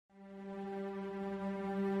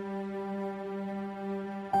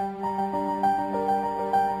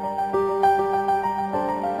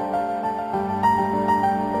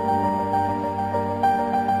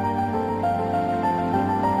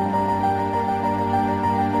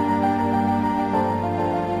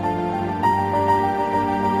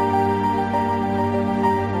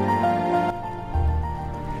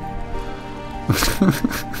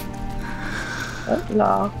Don't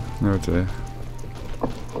laugh. Oh dear.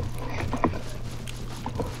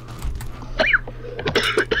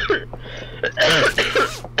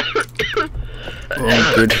 Oh,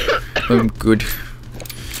 I'm good. I'm good.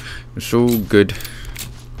 It's all good.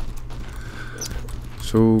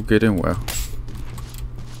 It's all good and well.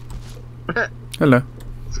 Hello.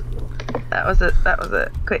 That was it. That was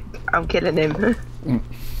it. Quick, I'm killing him.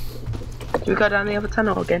 Should we go down the other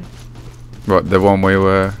tunnel again? What, the one we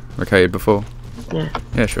were located before? Yeah.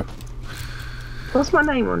 Yeah, sure. What's my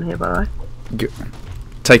name on here, by the way?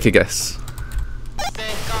 Take a guess.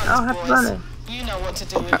 Oh, Happy Bunny. You know what to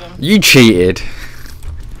do with him. You cheated.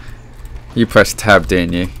 You pressed tab,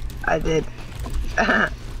 didn't you? I did.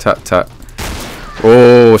 Tut tut.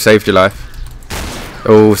 Oh, saved your life.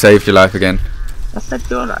 Oh, saved your life again. I said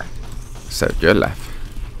your life. Saved your life.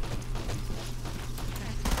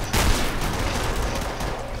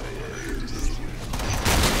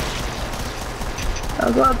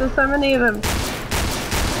 Oh god, there's so many of them.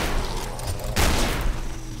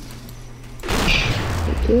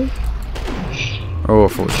 Thank you. Oh, I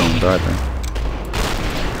thought someone died then.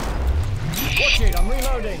 Watch it, I'm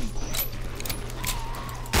reloading.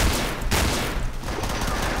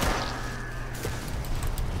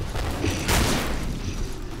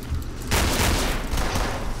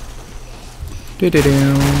 These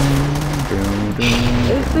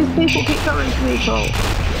people keep coming to me, Paul.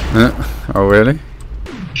 Oh, really?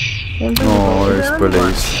 Oh, Is those there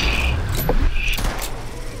bullies.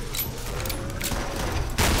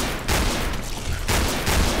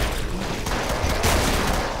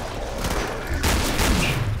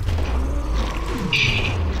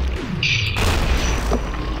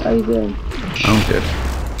 How are you doing? I'm good.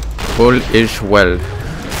 All is well.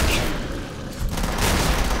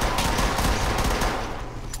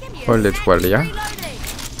 All is well, yeah?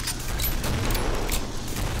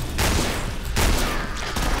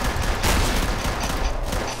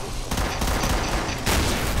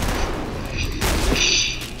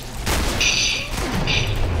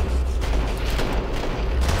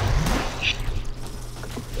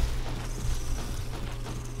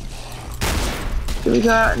 Should we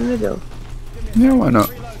go out in the middle? Yeah, why not?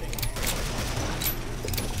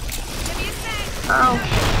 Oh.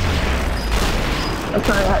 I'm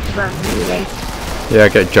sorry, I had to run for you then. Yeah, I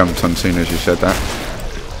get jumped on soon as you said that.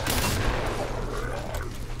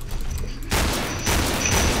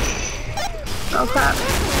 Oh crap.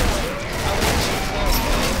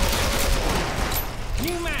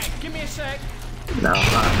 New mag, give me a sec. No,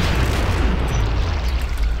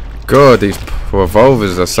 God, these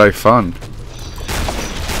revolvers are so fun.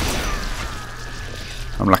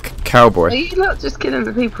 I'm like a cowboy. are you not just killing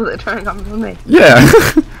the people that are trying to come for me? Yeah.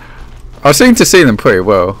 I seem to see them pretty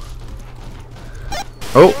well.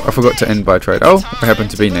 Oh, I forgot to end by trade. Oh, I happen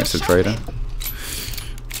to be next to trader.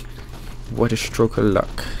 What a stroke of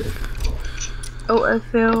luck. Oh, I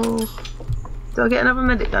feel... Do I get another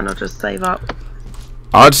medic gun or just save up?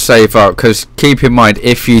 I'd save up, because keep in mind,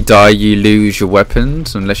 if you die, you lose your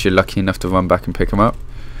weapons, unless you're lucky enough to run back and pick them up.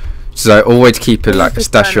 So always keep it like a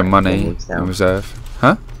stash of money in reserve.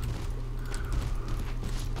 Huh?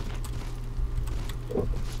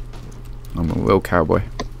 I'm a real cowboy.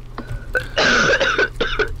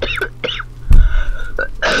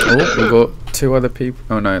 Oh, we've got two other people.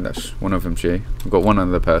 Oh no, that's one of them's you. We've got one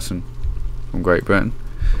other person from Great Britain,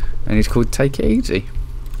 and he's called Take It Easy.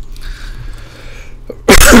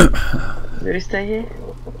 Do we stay here?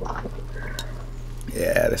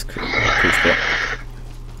 Yeah, that's cool. Cool spot.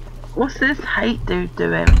 What's this hate dude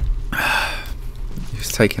doing?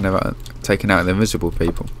 He's taking out the invisible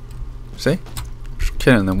people. See? Just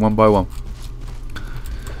killing them one by one.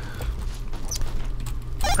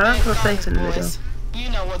 I don't feel safe in the middle. You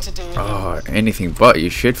know what to do with him. Oh, anything but you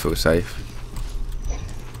should feel safe.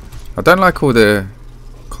 I don't like all the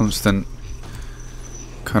constant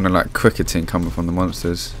kind of like cricketing coming from the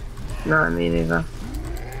monsters. No, me neither.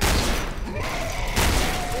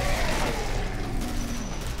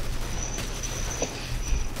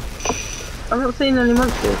 I've not seen any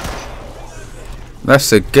monsters.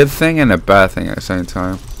 That's a good thing and a bad thing at the same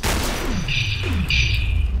time.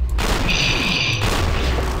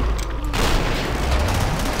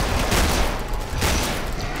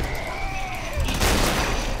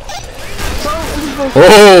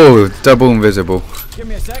 Oh, double invisible. Give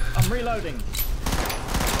me a sec, I'm reloading.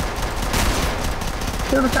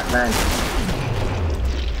 Kill the fat man.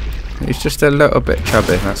 He's just a little bit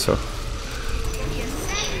chubby, that's all.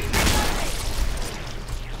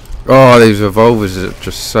 Oh, these revolvers are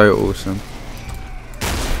just so awesome.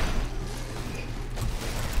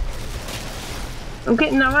 I'm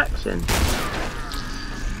getting no action.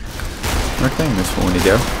 Okay, Miss Horny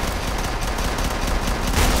Girl.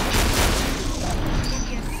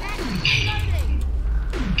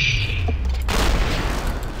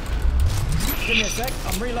 Give me a sec,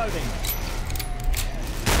 I'm reloading.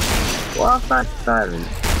 What a silence.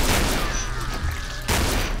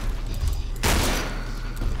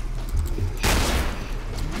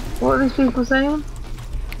 What are these people saying?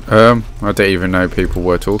 I don't even know people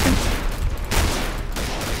were talking.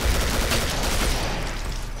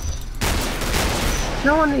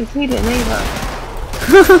 No one needs healing either.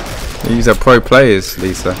 These are pro players,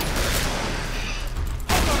 Lisa.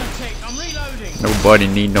 Hold on a tick, I'm reloading. Nobody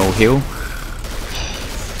need no heal.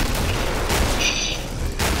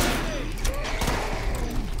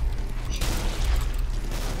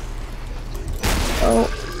 Oh,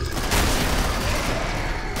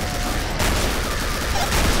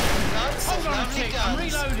 Hold on a tick, I'm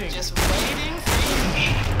reloading. Just waiting for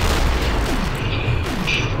you.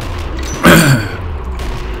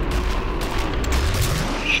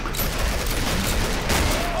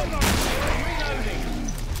 Hold on a tick, I'm reloading.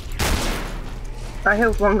 I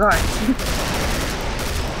healed one guy.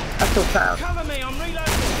 I feel proud. Cover me, I'm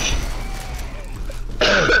reloading.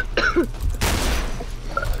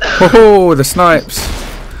 Oh, the snipes.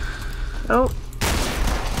 Oh.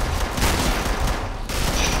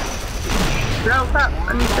 No, crap.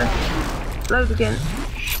 I need to load again.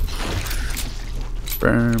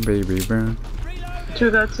 Burn, baby, burn. Should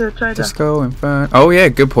we go to the trader? Just go and burn. Oh yeah,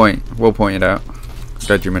 good point. Well pointed out.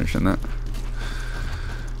 Glad you mentioned that.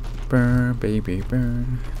 Burn, baby,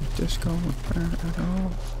 burn. Just go and burn it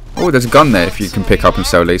all. Oh, there's a gun there if you can pick up and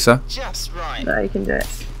sell, Lisa. Just right. No, you can do it.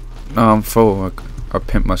 No, I'm full. I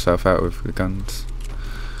pimped myself out with the guns.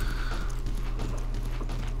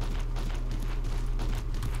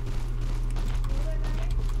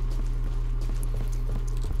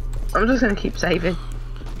 I'm just gonna keep saving.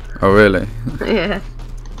 Oh really? Yeah.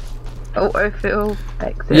 Autofill,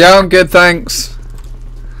 exit. Yeah, I'm good, thanks.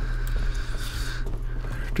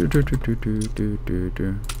 Should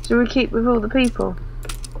we keep with all the people?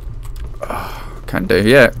 Can do,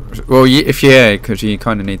 yeah. Well, if because you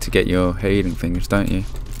kind of need to get your healing things, don't you?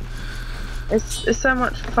 It's so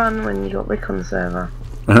much fun when you got Rick on the server.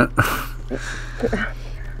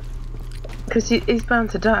 Because he's bound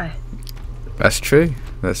to die. That's true.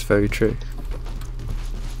 That's very true.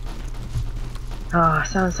 Oh, I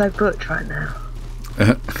sound so butch right now.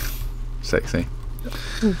 Sexy.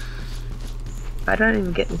 I don't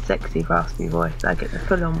even get the sexy raspy voice. I get the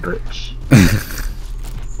full-on butch.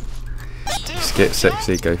 Just get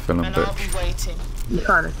sexy, go full on And I'll butch. be waiting. You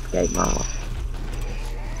can't escape my life.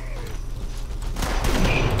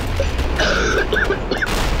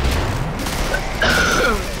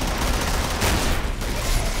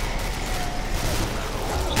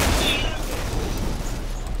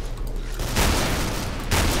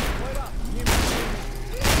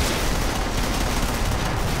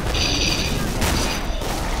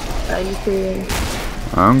 How you feeling?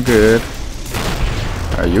 I'm good.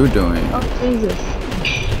 How you doing? Oh, Jesus.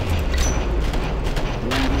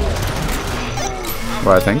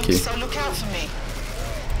 Why, thank you. So look out for me.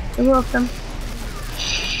 You're welcome.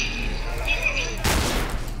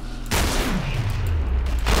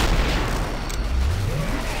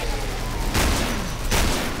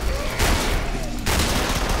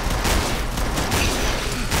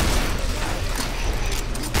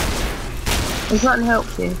 Is that help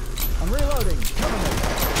you? I'm reloading. Cover me.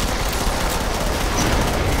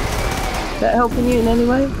 Is that helping you in any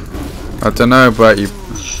way? I don't know, but I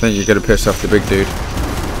think you're gonna piss off the big dude.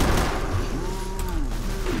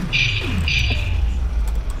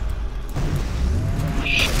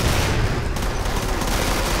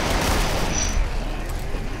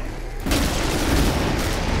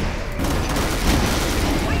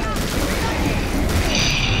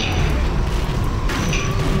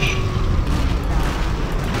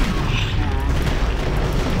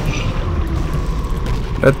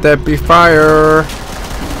 Let there be fire!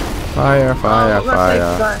 Fire, fire, Oh,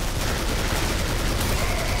 fire.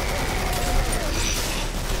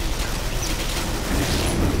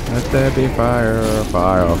 Let there be fire,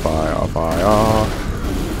 fire, fire, fire.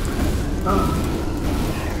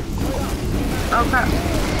 Oh crap.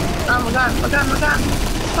 Oh my god, my god, my god.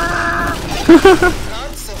 Ah!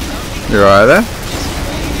 You alright there?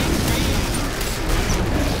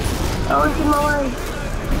 Oh, it's in my way.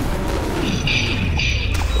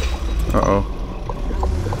 Uh-oh.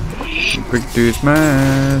 Big dude's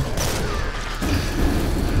mad.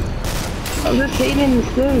 I'm just healing this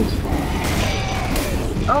dude.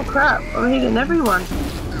 Oh crap, I'm healing everyone.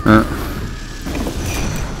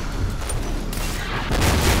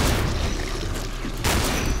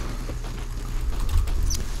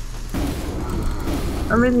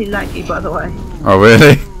 I'm really laggy, by the way. Oh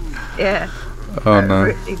really? Yeah. Oh no.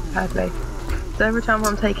 Really badly. So every time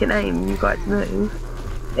I'm taking aim and you guys move,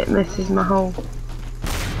 it messes my whole...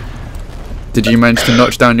 Did you manage to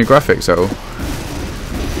notch down your graphics at all?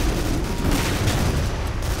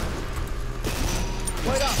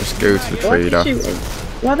 Let's go to the Why are they trader. shooting?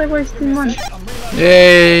 Why are they wasting money?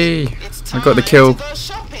 Yay! It's I got the time kill. to go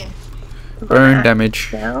shopping. Burn damage.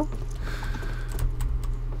 Sell.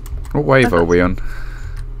 What wave are we on?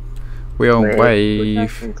 We're on We're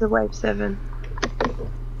wave. into wave 7.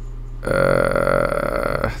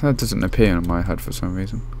 That doesn't appear on my HUD for some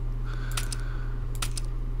reason.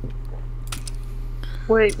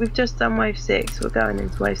 We've just done wave 6. We're going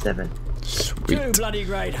into wave 7. Sweet. 2 bloody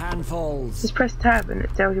great handfuls. Just press tab and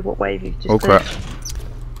it tells you what wave you've just Oh crap. done.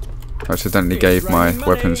 I accidentally gave my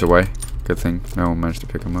weapons away. Good thing no one managed to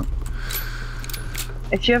pick them up.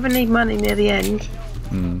 If you ever need money near the end...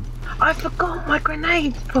 Mm. I forgot my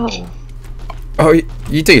grenades, Paul! Oh,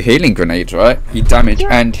 you do healing grenades, right? You damage Yeah.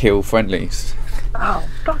 and heal friendlies. Oh,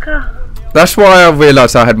 fucker! That's why I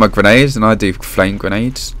realised I had my grenades, and I do flame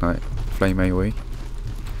grenades, like flame AoE.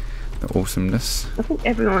 The awesomeness. I think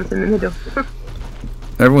everyone's in the middle.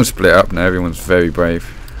 Everyone's split up now. Everyone's very brave.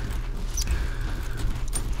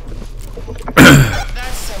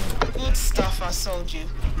 That's some good stuff I sold you.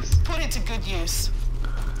 Put it to good use.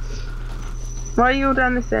 Why are you all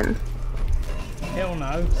down this end? Hell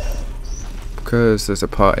no. Because there's a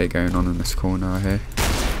party going on in this corner here.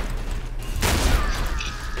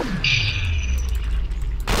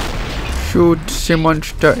 Shoot the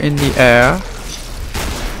monster in the air.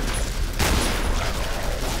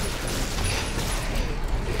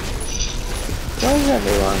 Where's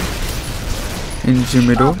everyone? In the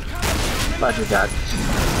middle. Bloody dad.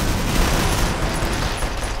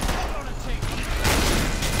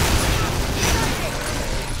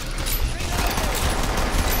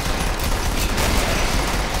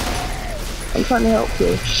 I'm trying to help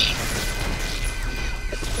you.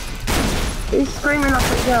 He's screaming up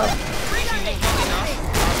at girl.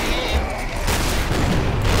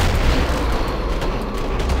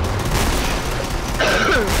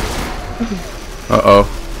 Uh-oh.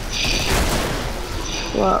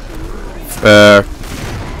 What?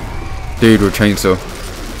 Dude with chainsaw.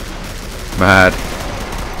 Mad.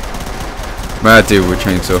 Mad dude with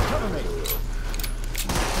chainsaw.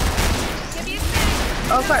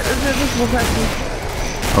 Oh crap, there's an invisible person.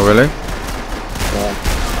 Oh really? Yeah.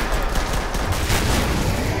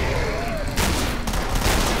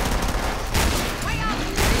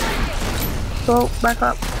 Go, back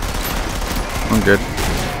up. I'm good.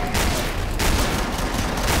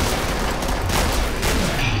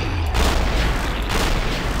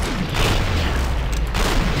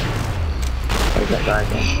 Where's that guy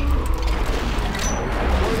again?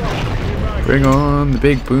 Bring on the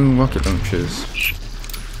big boom rocket launchers.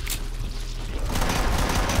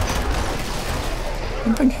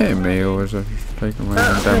 Something hitting me, or was I taking my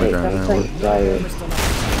own damage out there?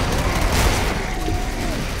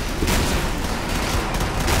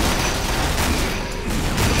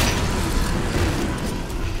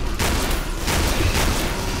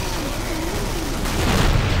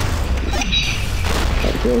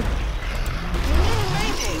 Thank you.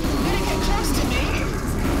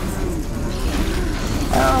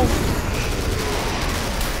 Oh,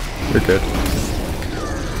 You're good.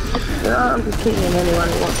 no, I'm just killing anyone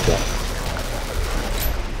who wants it.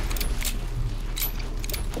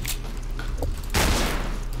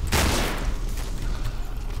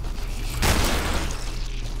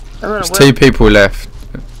 There's 2 people left.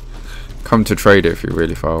 Come to trade it if you're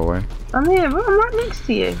really far away. I'm here, I'm right next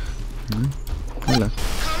to you. Hello.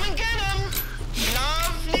 Come and get 'em.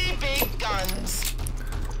 Lovely big guns.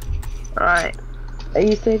 Alright. Are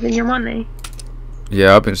you saving your money?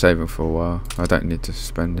 Yeah, I've been saving for a while. I don't need to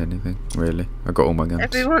spend anything, really. I got all my guns.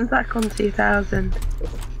 Everyone's back on 2000.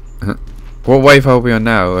 What wave are we on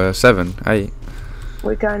now? 7? 8?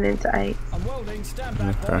 We're going into 8. I'm welding. Stand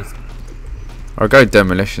back, Okay. boys. I'll go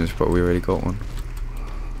demolitions, but we already got one.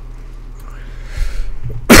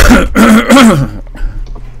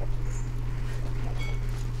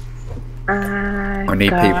 I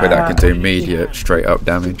need people that can do immediate, straight up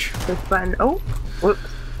damage. Oh, whoops.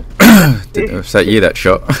 Was that you that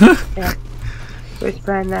shot? Yeah.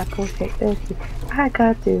 Whisper that bullshit. I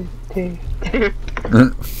got to.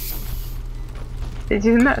 Did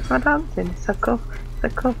you notice my dancing? So cool. So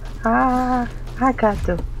cool. Ah, I got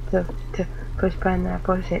to push by that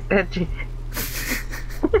bullshit.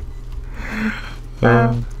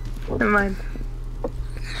 Never mind.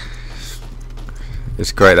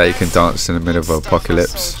 It's great that you can dance in the middle of an Stuff I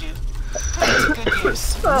apocalypse. sold you. Put it to good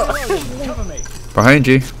use. Oh. Cover me. Behind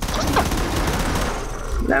you.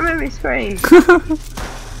 Don't make me scream.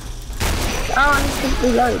 Oh, I need to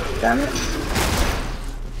reload, damn it.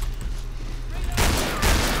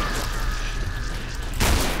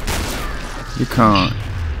 You can't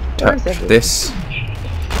touch this.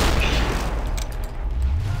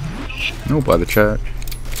 Oh, by the church.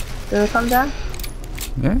 Do I come down?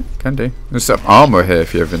 Yeah, can do. There's some armor here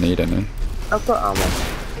if you ever need any. I've got armor.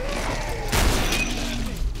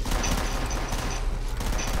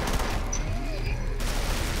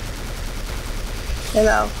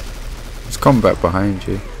 Hello. There's combat behind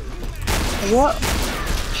you. What?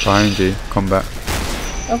 Behind you, combat.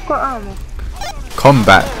 I've got armor.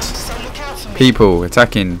 Combat. People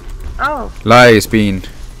attacking. Oh. Lies being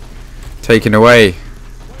taken away.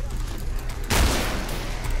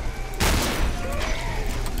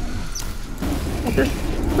 Just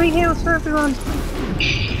free heals for everyone.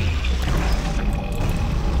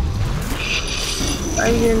 What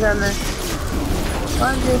are you doing down there?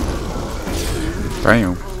 Find you.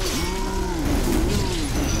 Damn.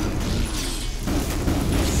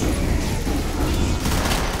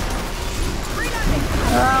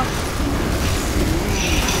 Hello.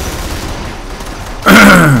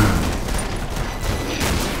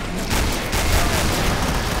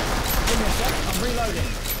 Give me a sec, I'm reloading.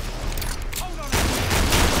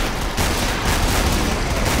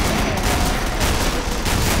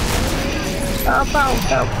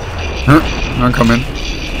 Help. Huh? I'm coming.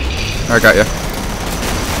 I got you.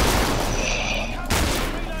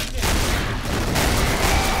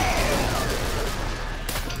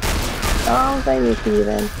 Oh, they need for you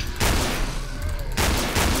then.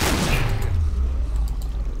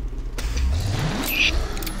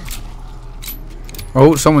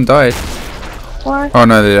 Oh, someone died. Why? Oh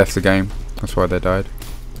no, they left the game. That's why they died.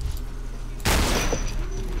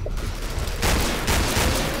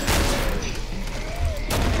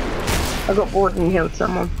 I got bored and healed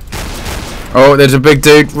someone. Oh, there's a big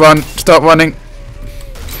dude. Run. Stop running.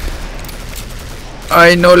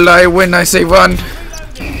 I no lie when I say run.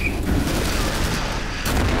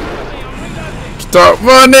 Stop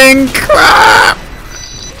running. Crap.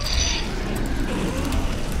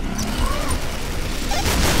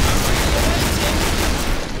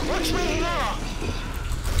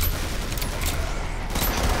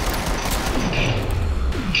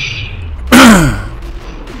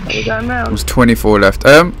 There's 24 left.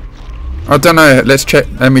 I don't know. Let's check.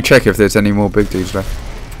 Let me check if there's any more big dudes left.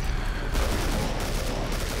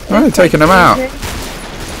 Oh, they're taking them out.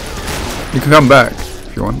 You can come back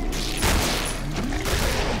if you want.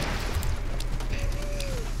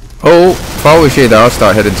 Oh, if I was you, though, I'll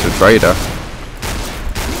start heading to the trader.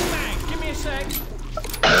 Give me a sec.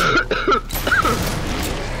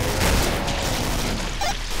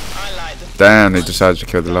 Damn, they decided to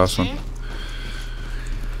kill the last one.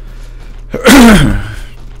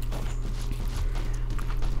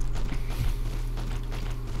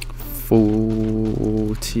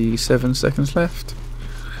 47 seconds left.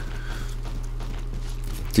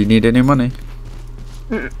 Do you need any money?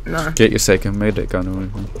 No. Get your second medic gun or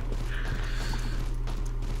anything.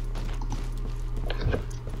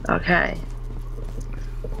 Okay.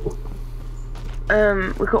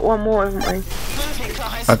 We've got one more, haven't we?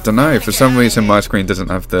 I don't know. For some reason, my screen doesn't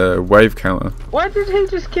have the wave counter. Why did he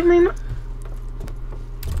just give me?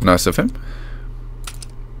 Nice of him.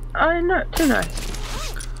 Oh no, too nice.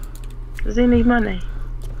 Does he need money?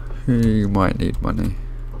 He might need money.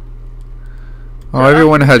 Oh,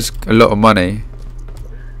 everyone has a lot of money.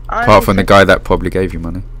 Apart from the guy that probably gave you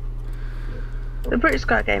money. The British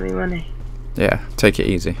guy gave me money. Yeah, take it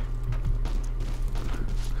easy.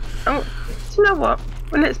 Oh, do you know what?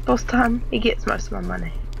 When it's boss time, he gets most of my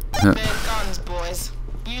money. They're guns, boys.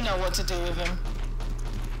 You know what to do with them.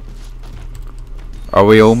 Are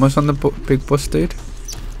we almost on the big boss, dude?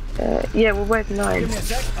 Yeah, we're waiting 9. Give me a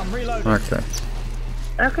sec, I'm reloading. Okay.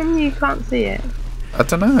 How come you can't see it? I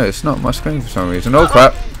don't know. It's not my screen for some reason. Oh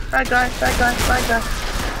crap! Bad guy.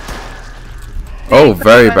 Oh,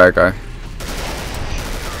 very bad guy.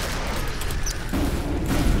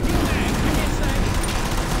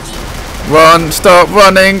 Run! Stop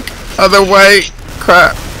running! Other way!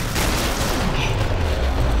 Crap!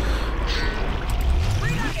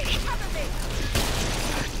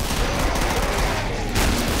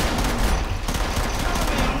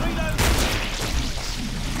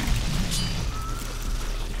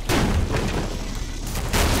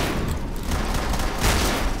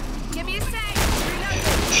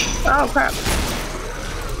 Oh crap.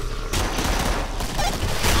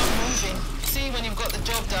 I'm moving. See when you've got the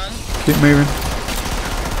job done. Keep moving.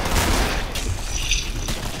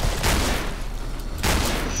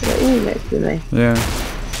 So you next to me? Yeah.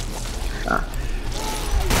 Ah.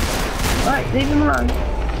 Right, leave him alone.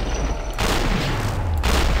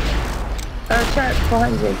 Church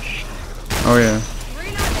behind you. Oh yeah.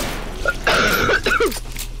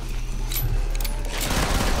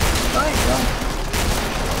 Right, well.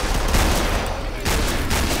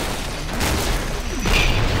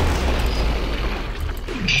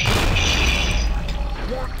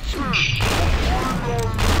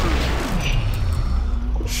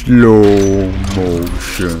 Slow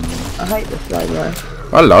motion. I hate the slow mo.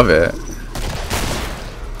 I love it.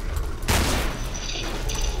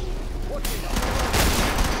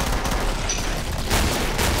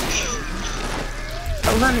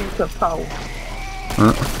 I'm running to a pole.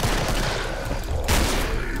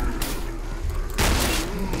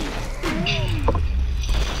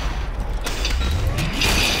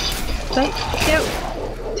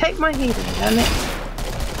 Take my healing, damn it.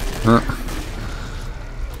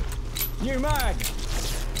 New mag.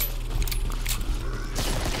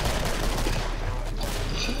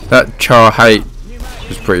 That char hate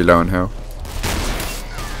is pretty low on health.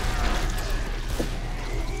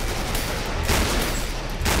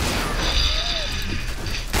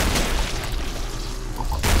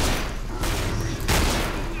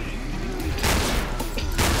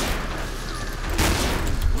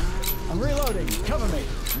 I'm reloading. Cover me.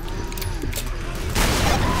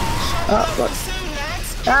 Oh, what?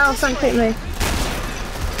 Ow, something hit me.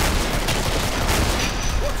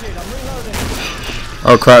 Watch it. I'm reloading.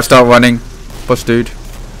 Oh crap, start running. Boss dude.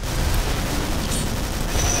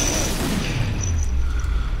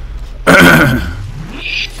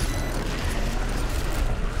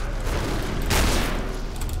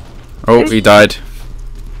 Oh, he died.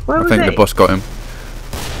 Where I was think he? the boss got him.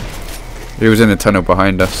 He was in the tunnel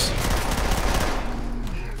behind us.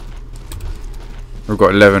 We've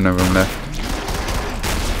got 11 of them left.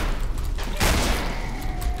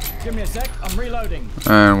 Give me a sec. I'm reloading.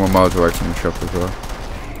 And 1 mile away from the shop as well.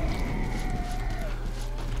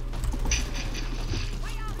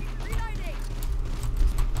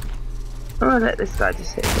 I'm gonna let this guy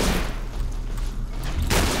just hit me.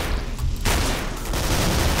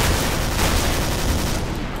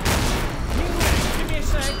 Give me a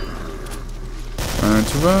sec. Trying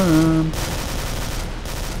to run.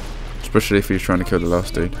 Especially if he's trying to kill the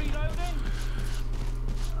last dude.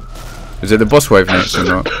 Is it the boss wave next or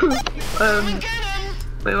not?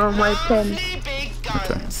 We're on wave 10.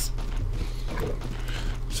 Okay.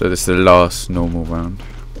 So this is the last normal round,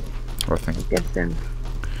 I think. Yes, then.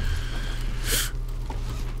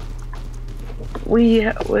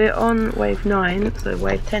 We're on wave 9, so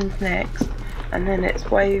wave 10's next, and then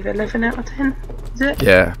it's wave 11 out of 10, is it?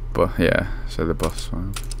 Yeah, but yeah, so the boss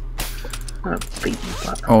one. I'll beat you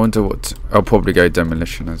butt. I wonder what. I'll probably go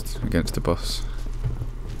demolition as against the boss.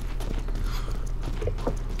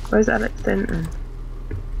 Where's Alex Denton?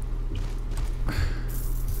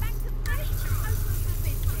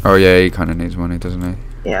 Oh yeah, he kind of needs money, doesn't he?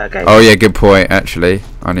 Yeah, okay. Oh yeah, good point. Actually,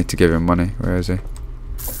 I need to give him money. Where is he?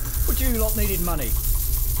 Would you lot needed money?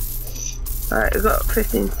 Alright, we've got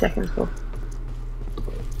 15 seconds for.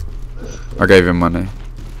 I gave him money.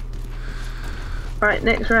 Right,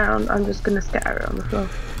 next round, I'm just gonna scatter it on the floor.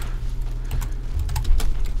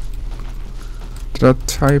 Did I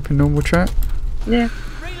type in normal chat? Yeah.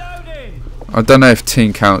 Reloading. I don't know if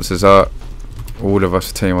team counts as all of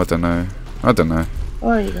us a team. I don't know. I don't know.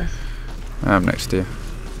 Where are you guys? I'm next to you.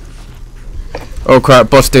 Oh crap,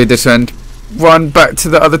 boss dude this end. Run back to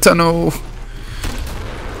the other tunnel.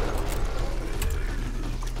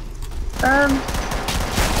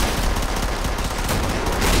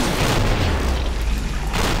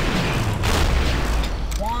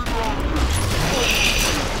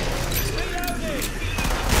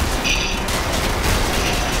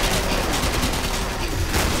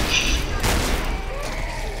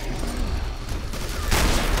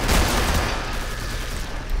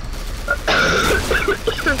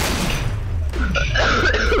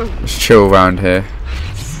 Let's chill around here.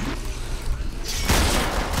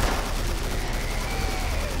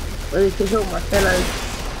 Ready to heal my fellows.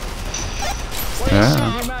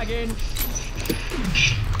 Yeah. New mag in.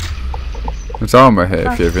 There's armour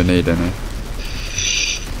here if you ever need any.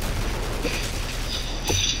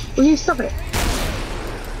 Will you stop it?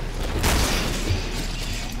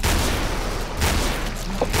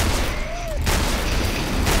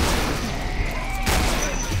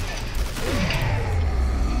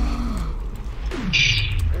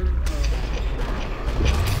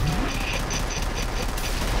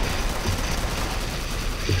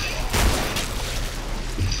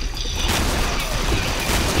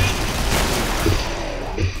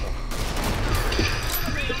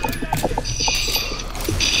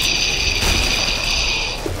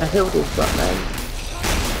 I healed his butt, man.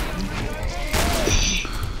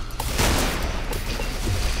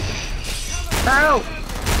 Ow!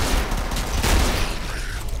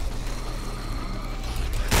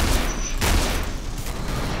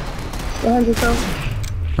 Behind yourself.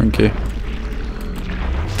 Thank you.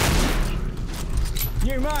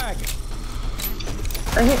 New mag.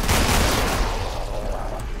 I hit.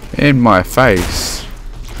 In my face.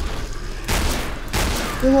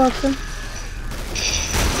 You're welcome.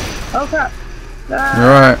 Oh crap! Ah. You're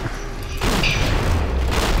right.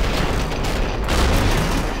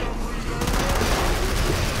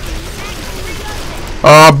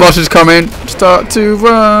 Oh, boss is coming. Start to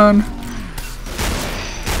run.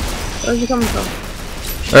 Where's he coming from?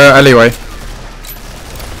 Alleyway.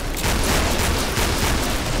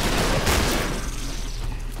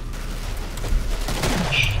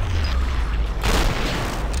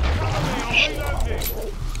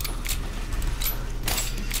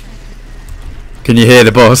 Can you hear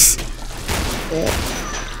the boss? Yeah.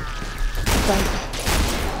 Okay.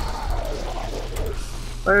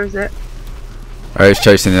 Where is it? Oh, he's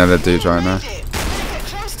chasing the other dudes right now.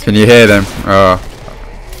 Can you hear them? Oh,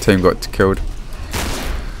 team got killed.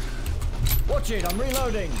 Watch it, I'm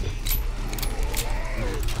reloading.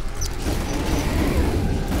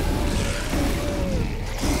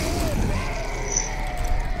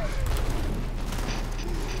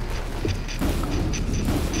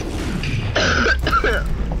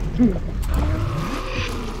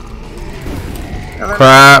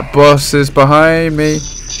 Crap, boss is behind me.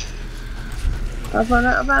 I've run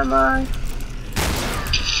out of ammo.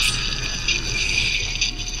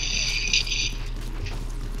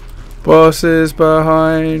 Boss is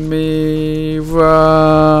behind me.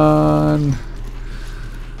 Run.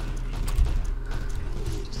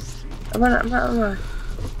 I've run out of ammo.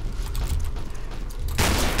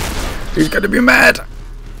 He's gonna be mad.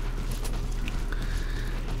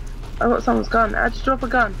 I got someone's gun. I just drop a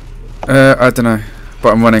gun. I don't know,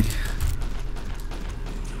 but I'm running.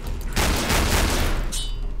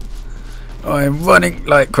 I'm running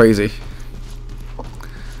like crazy.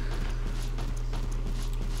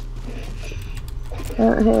 I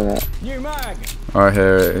don't hear it. New mag. I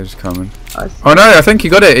hear it is coming. I see. Oh no, I think he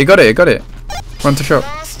got it. He got it. He got it. Run to shop.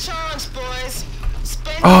 Last chance, boys.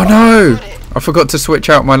 Spend Oh it, no! got it. I forgot to switch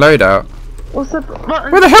out my loadout. What's the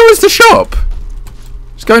button? Where the hell is the shop?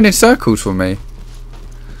 It's going in circles for me.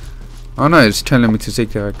 Oh no, it's telling me to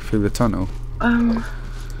zigzag through the tunnel. How'd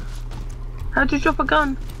you drop a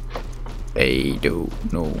gun? I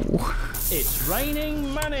don't know. It's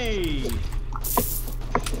raining money.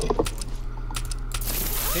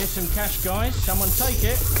 Here's some cash, guys. Someone take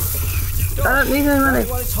it. I don't need any money.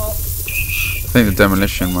 Well, it's hot. I think the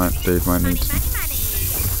demolition dude might need some.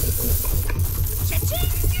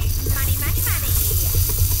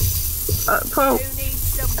 Paul.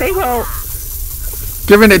 People.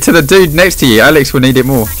 Giving it to the dude next to you. Alex will need it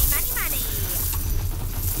more.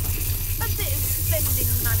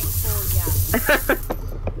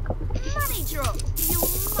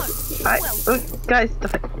 Guys,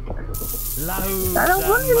 stop it. Loads I don't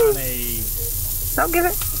want of any. money. Don't give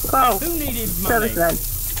it. Paul. Who needed Service money? man.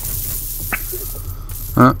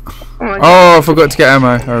 Huh? Oh my god. Oh, I forgot to get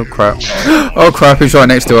ammo. Oh crap. Oh crap, he's right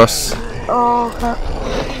next to us. Oh crap.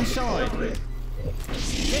 Get inside.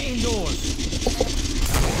 Get indoors.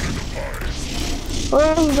 Where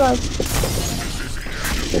are you guys?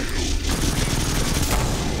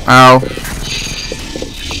 Ow.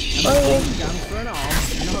 Where are you? Gun for an arm.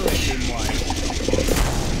 No heading way.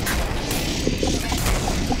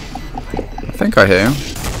 I think I hear him.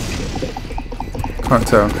 Can't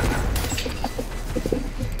tell.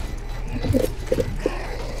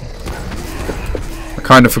 I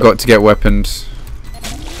kind of forgot to get weapons.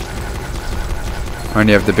 I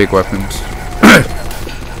only have the big weapons. I'm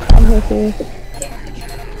here for you.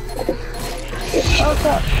 Oh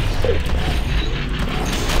crap.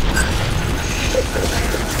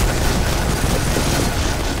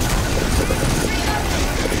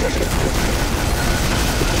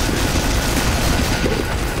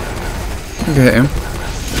 You can hit him.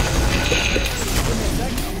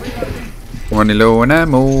 Running low on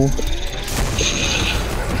ammo.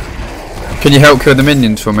 Can you help kill the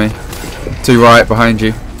minions for me? To right behind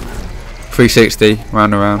you. 360,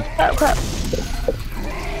 round and round. Crap, crap.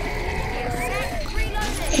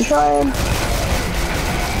 I'm trying.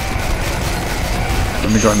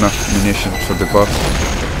 Only got enough munitions for the boss.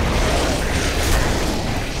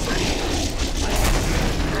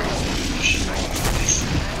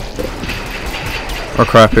 Oh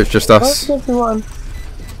crap, it's just us. Oh, 51.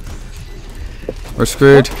 We're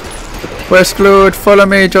screwed. We're screwed. Follow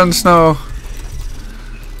me, Jon Snow.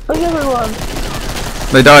 on.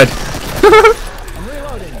 They died. I'm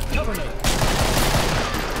reloading. Cover me.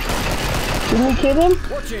 Didn't we kill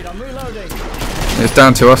him? Watch it. I'm reloading. It's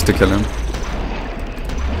down to us to kill him.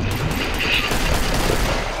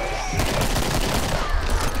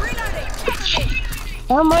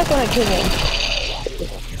 How am I gonna kill him?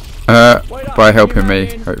 By helping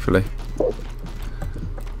me, hopefully.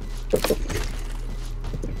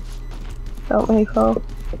 Help me, Cole.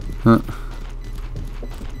 Huh.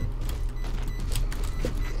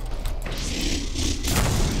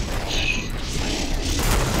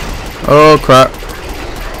 Oh crap.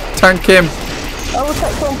 Tank him I will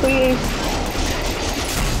take one for you.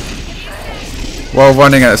 while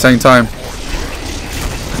running at the same time.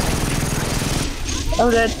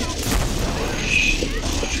 I'm dead.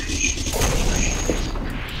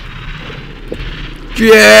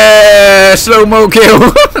 Yeah! Slow-mo kill!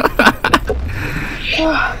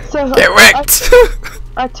 So Get wrecked!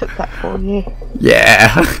 I took that for you.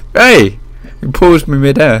 Yeah! Hey! You paused me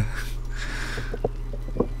mid-air.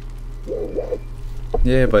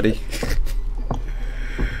 Yeah, buddy.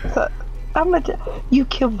 So, you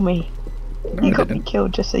killed me. No, You I got me didn't.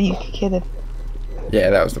 killed just so you could kill him. Yeah,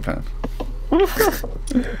 that was the plan. So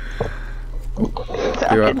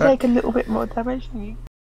I Be right can back. take a little bit more damage than you.